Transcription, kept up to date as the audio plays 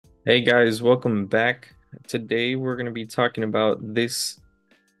Hey guys, welcome back. Today we're going to be talking about this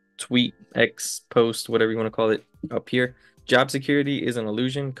tweet, X post, whatever you want to call it, up here. Job security is an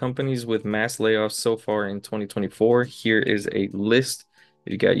illusion. Companies with mass layoffs so far in 2024. Here is a list.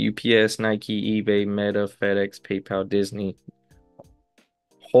 You got UPS, Nike, eBay, Meta, FedEx, PayPal, Disney,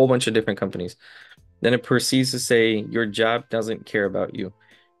 whole bunch of different companies. Then it proceeds to say your job doesn't care about you.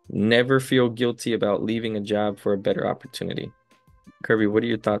 Never feel guilty about leaving a job for a better opportunity. Kirby, what are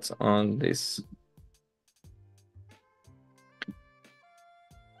your thoughts on this?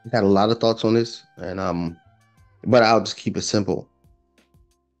 I got a lot of thoughts on this, and but I'll just keep it simple.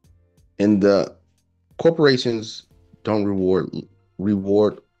 And the corporations don't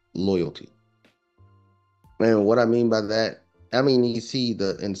reward loyalty. And what I mean by that, I mean you see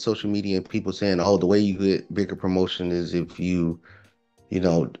the in social media and people saying, "Oh, the way you get bigger promotion is if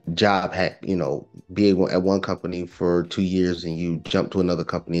job hack, be able at one company for 2 years and you jump to another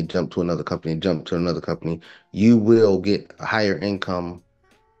company, and jump to another company, and jump to another company, you will get a higher income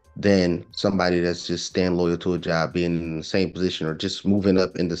than somebody that's just staying loyal to a job, being in the same position or just moving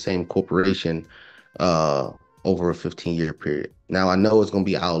up in the same corporation uh over a 15-year period. Now I know it's gonna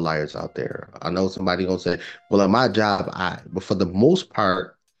be outliers out there. I know somebody gonna say, well, at my job, but for the most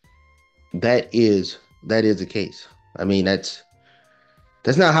part, that is the case. I mean, that's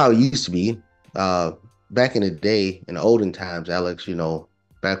not how it used to be. Uh Back in the day, in the olden times, Alex,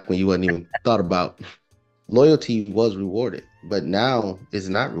 back when you wasn't even thought about loyalty was rewarded, but now it's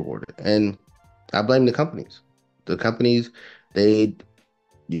not rewarded. And I blame the companies. The companies, they,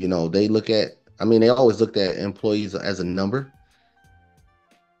 they look at, I mean, they always looked at employees as a number,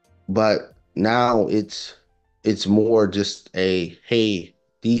 but now it's more just a, hey,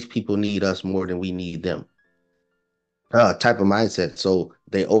 these people need us more than we need them type of mindset. So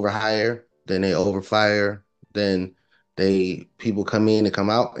they overhire, then they overfire, then people come in and come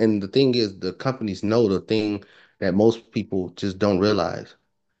out. And the thing is, the companies know the thing that most people just don't realize.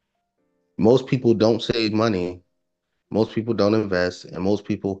 Most people don't save money, most people don't invest, and most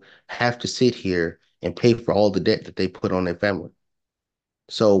people have to sit here and pay for all the debt that they put on their family.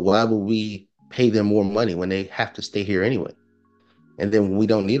 So why would we pay them more money when they have to stay here anyway? And then when we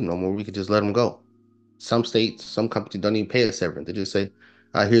don't need them no more, we could just let them go. Some states, some companies don't even pay a severance. They just say,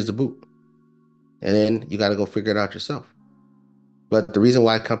 here's the boot. And then you got to go figure it out yourself. But the reason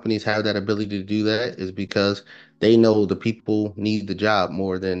why companies have that ability to do that is because they know the people need the job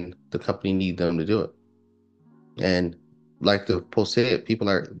more than the company need them to do it. And like the post said, people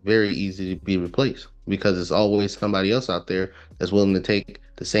are very easy to be replaced because there's always somebody else out there that's willing to take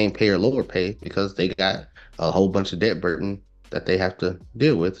the same pay or lower pay because they got a whole bunch of debt burden that they have to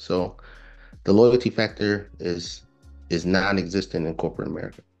deal with. So the loyalty factor is non-existent in corporate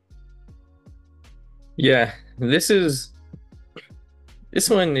America. Yeah, this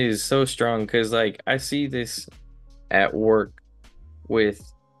one is so strong because like I see this at work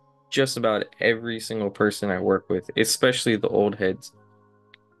with just about every single person I work with, especially the old heads.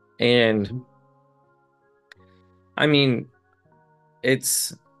 And Mhm. I mean,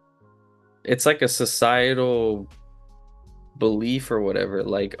 it's it's like a societal belief or whatever,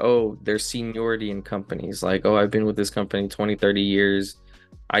 like, oh, there's seniority in companies, like, oh, I've been with this company 20, 30 years.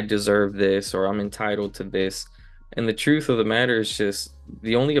 I deserve this or I'm entitled to this. And the truth of the matter is just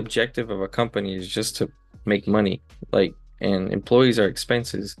the only objective of a company is just to make money. Like, and employees are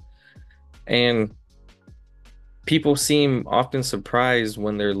expenses. And people seem often surprised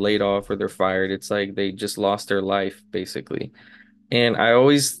when they're laid off or they're fired. It's like they just lost their life, basically. And I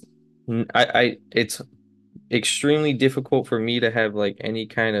always, it's extremely difficult for me to have like any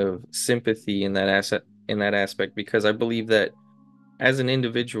kind of sympathy in that aspect because I believe that as an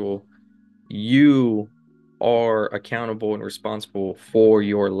individual, you are accountable and responsible for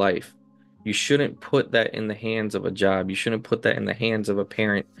your life. You shouldn't put that in the hands of a job. You shouldn't put that in the hands of a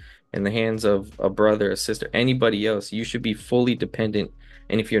parent, in the hands of a brother, a sister, anybody else. You should be fully dependent.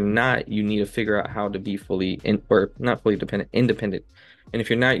 And if you're not, you need to figure out how to be fully in, or not fully dependent, independent. And if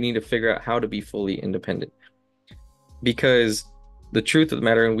you're not, you need to figure out how to be fully independent. Because the truth of the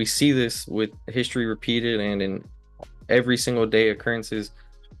matter, and we see this with history repeated and in every single day occurrences,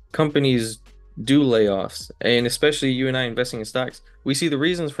 companies do layoffs, and especially you and I investing in stocks, we see the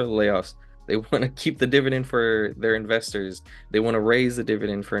reasons for the layoffs. They want to keep the dividend for their investors. They want to raise the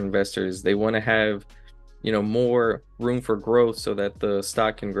dividend for investors. They want to have, more room for growth so that the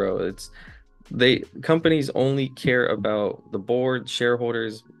stock can grow. Companies only care about the board,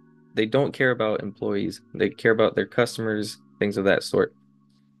 shareholders. They don't care about employees. They care about their customers, things of that sort.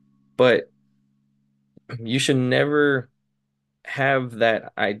 But you should never have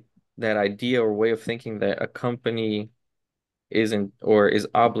that idea or way of thinking that a company isn't or is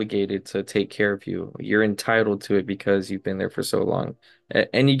obligated to take care of you. You're entitled to it because you've been there for so long. At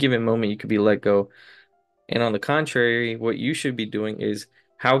any given moment, you could be let go. And on the contrary, what you should be doing is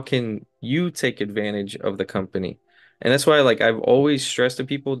how can you take advantage of the company? And that's why, like, I've always stressed to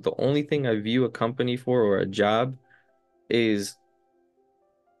people, the only thing I view a company for or a job is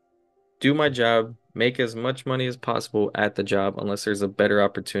do my job, make as much money as possible at the job, unless there's a better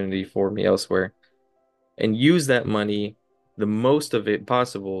opportunity for me elsewhere, and use that money, the most of it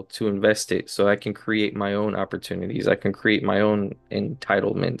possible, to invest it so I can create my own opportunities. I can create my own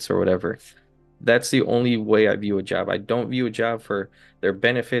entitlements or whatever. That's the only way I view a job. I don't view a job for their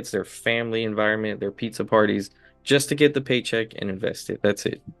benefits, their family environment, their pizza parties, just to get the paycheck and invest it. That's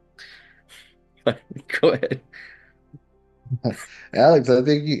it. Go ahead. Alex, I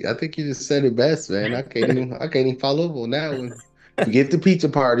think you just said it best, man. I can't even follow up on that one. Forget the pizza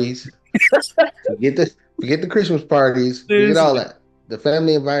parties, forget the forget the Christmas parties, forget This, all that. The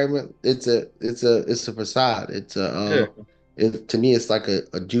family environment, it's a facade. yeah, it to me it's like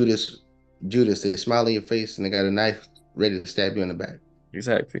a Judas. They smile in your face and they got a knife ready to stab you in the back.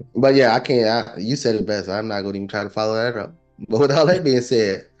 exactly. But yeah, I can't. You said it best. I'm not going to even try to follow that up. But with all that being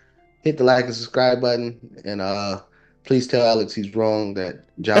said, hit the like and subscribe button, and please tell Alex he's wrong. That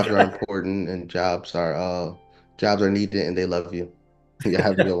jobs are important and jobs are needed, and they love you. Yeah,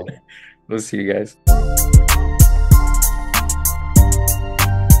 have a good one. We'll see you guys.